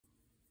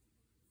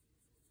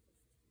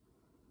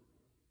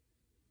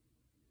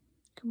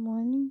Good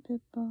morning,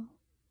 Pippa.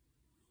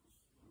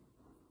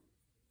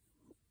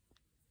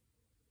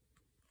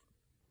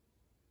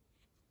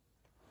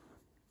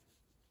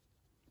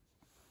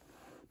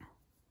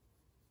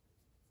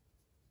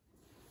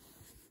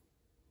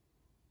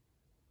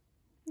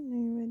 Are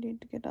you ready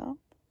to get up?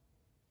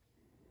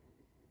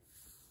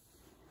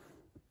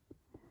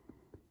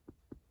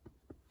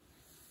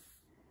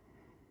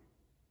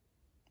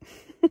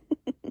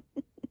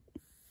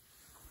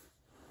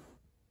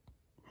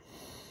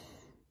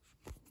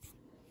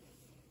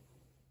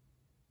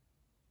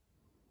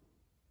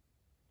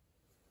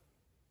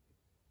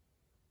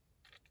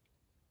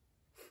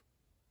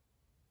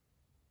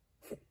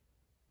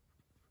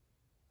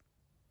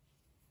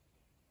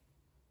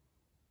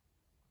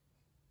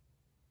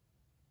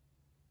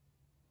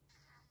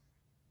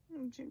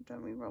 Did you tell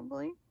me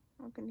rumbly?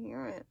 I can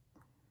hear it.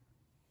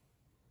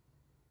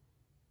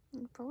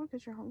 Probably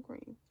because you're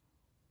hungry.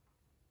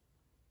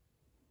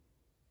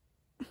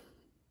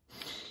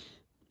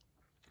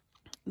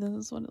 This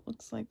is what it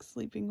looks like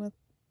sleeping with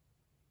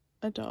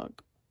a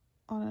dog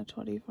on a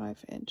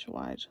 25-inch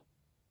wide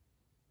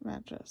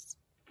mattress.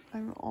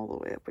 I'm all the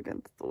way up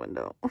against the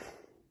window.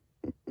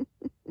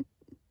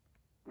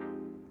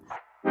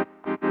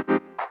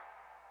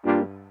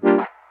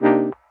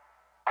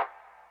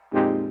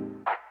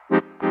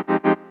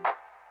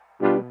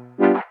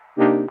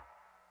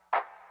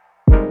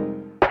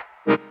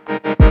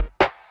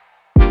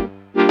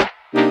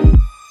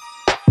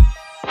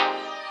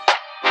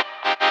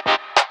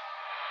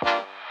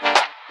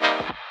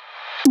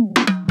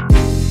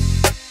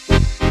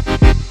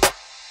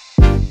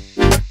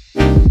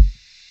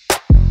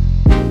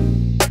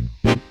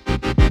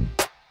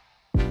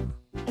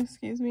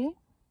 Excuse me?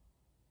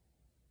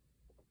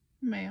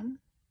 Ma'am?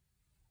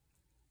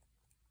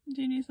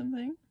 Do you need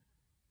something?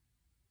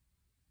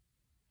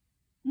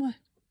 What?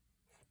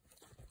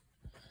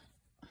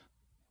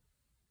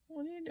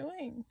 What are you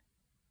doing?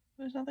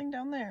 There's nothing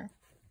down there.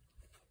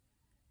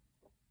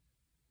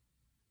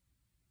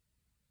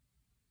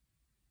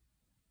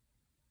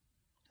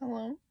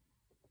 Hello?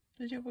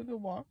 Did you have a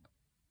good walk?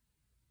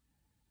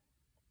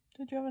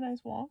 Did you have a nice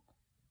walk?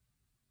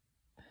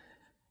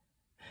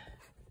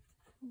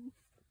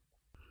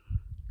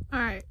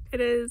 Alright, it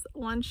is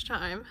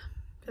lunchtime.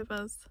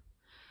 Pippa's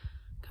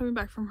coming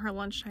back from her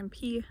lunchtime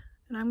pee,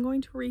 and I'm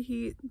going to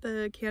reheat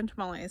the canned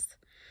tamales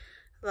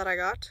that I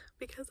got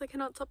because I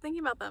cannot stop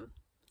thinking about them.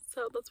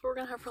 So that's what we're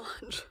gonna have for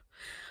lunch.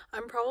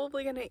 I'm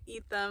probably gonna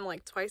eat them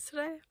like twice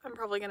today. I'm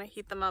probably gonna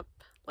heat them up,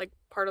 like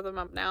part of them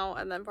up now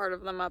and then part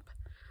of them up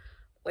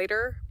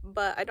later,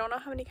 but I don't know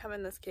how many come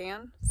in this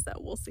can, so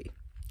we'll see.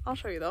 I'll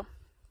show you though.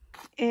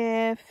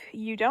 If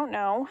you don't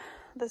know,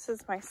 this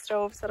is my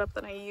stove setup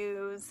that I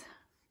use.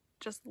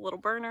 Just a little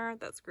burner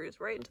that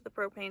screws right into the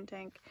propane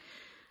tank,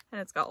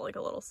 and it's got like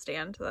a little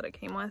stand that it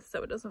came with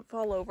so it doesn't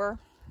fall over.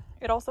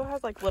 It also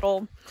has like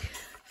little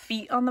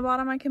feet on the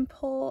bottom I can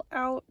pull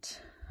out.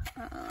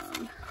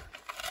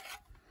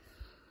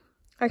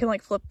 I can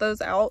like flip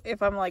those out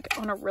if I'm like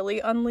on a really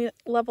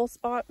unlevel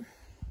spot.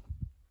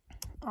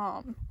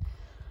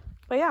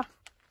 But yeah,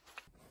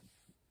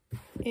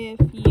 if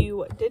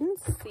you didn't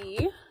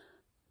see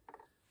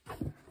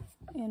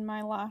in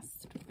my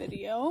last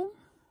video,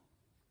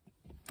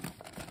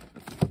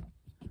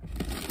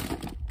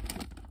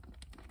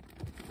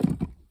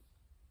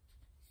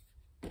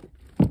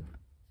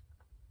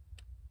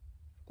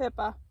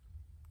 Pippa,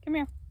 come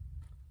here.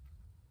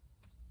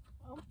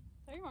 Oh,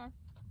 there you are.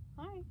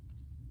 Hi.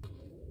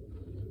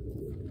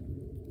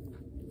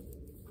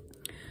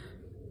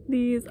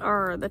 These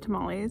are the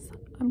tamales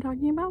I'm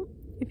talking about,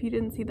 if you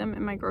didn't see them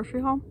in my grocery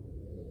haul.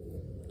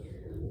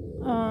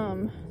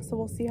 So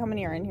we'll see how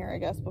many are in here, I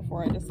guess,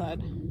 before I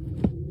decide.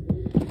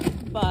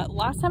 But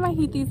last time I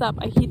heat these up,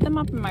 I heat them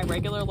up in my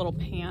regular little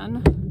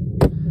pan,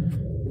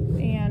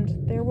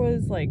 and there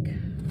was like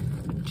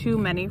too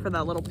many for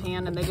that little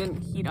pan and they didn't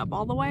heat up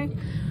all the way.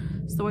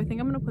 So I think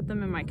I'm gonna put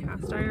them in my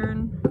cast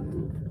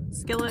iron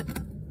skillet.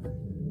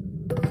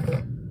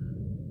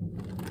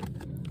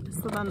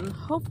 So then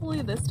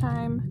hopefully this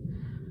time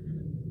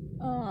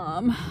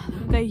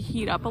they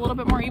heat up a little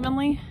bit more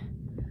evenly.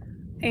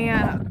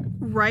 And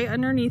right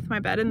underneath my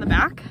bed in the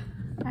back,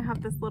 I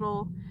have this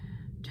little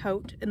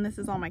tote, and this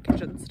is all my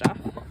kitchen stuff.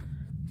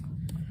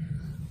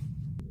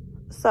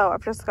 So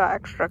I've just got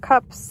extra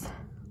cups,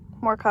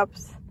 more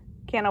cups,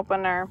 can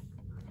opener,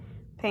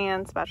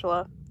 pan,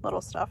 spatula, little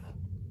stuff.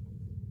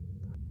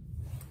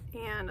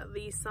 And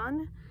the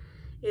sun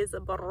is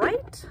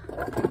bright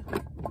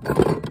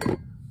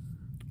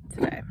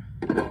today.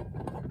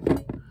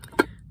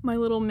 My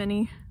little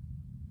mini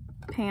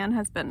pan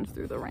has been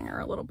through the ringer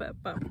a little bit,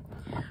 but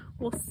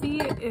we'll see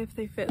if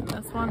they fit in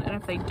this one, and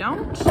if they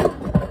don't,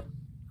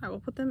 I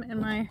will put them in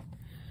my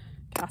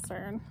cast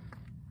iron.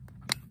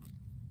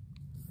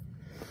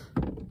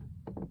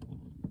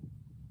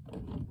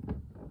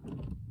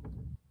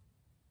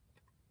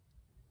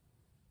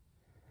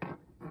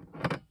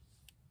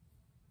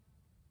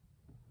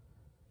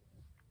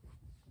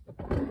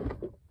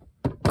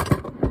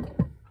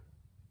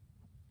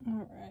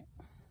 All right.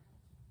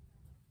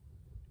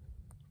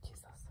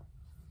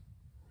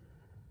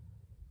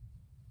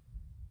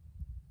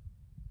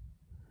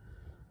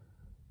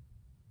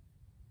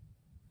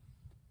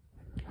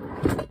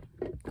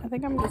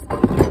 think I'm just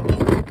going to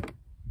do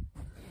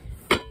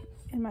it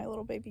in my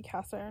little baby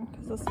cast iron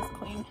because this is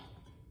clean.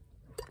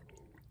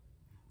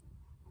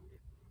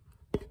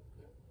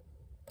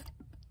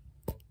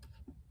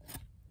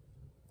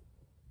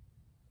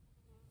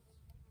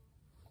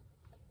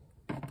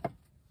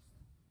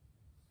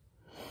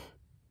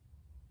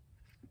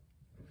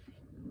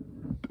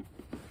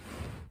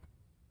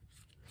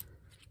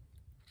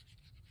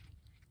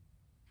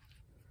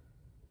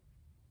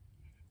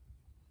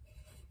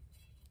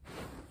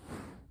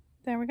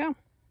 There we go.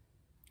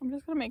 I'm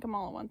just gonna make them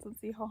all at once and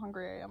see how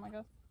hungry I am, I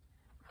guess.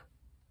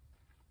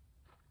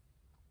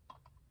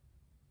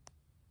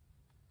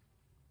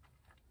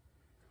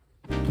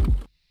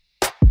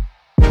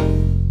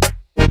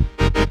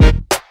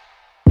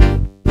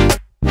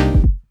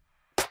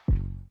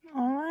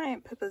 All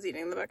right, Pippa's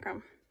eating in the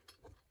background.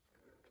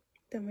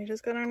 Then we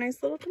just got our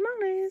nice little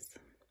tamales.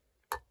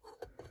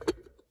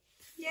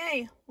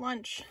 Yay,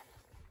 lunch.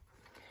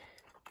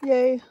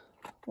 Yay,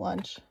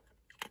 lunch.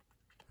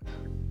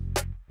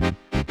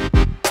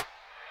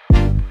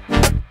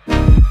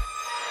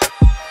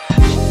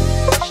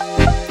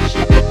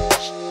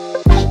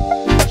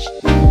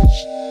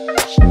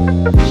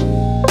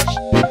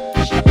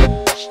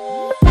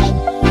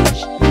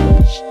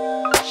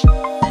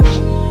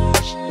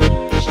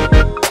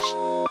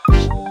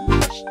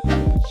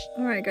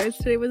 Alright guys,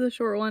 today was a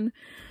short one.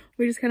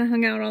 We just kind of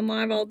hung out on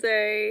live all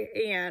day,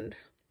 and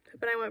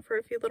Pip and I went for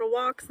a few little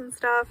walks and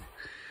stuff.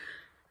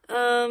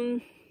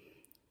 And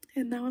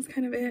that was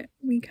kind of it.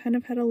 We kind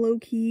of had a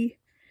low-key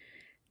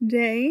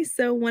day,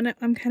 so when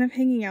I'm kind of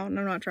hanging out and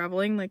I'm not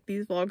traveling, like,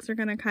 these vlogs are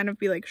gonna kind of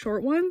be like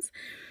short ones.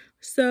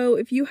 So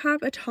if you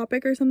have a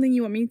topic or something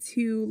you want me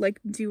to like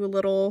do a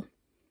little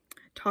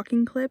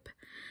talking clip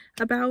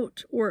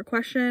about, or a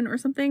question or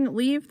something,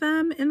 leave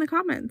them in the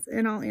comments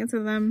and I'll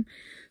answer them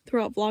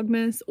throughout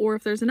Vlogmas, or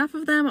if there's enough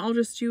of them, I'll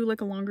just do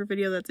like a longer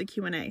video that's a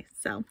Q&A.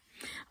 So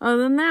other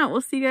than that,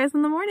 we'll see you guys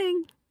in the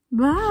morning.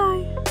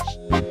 Bye.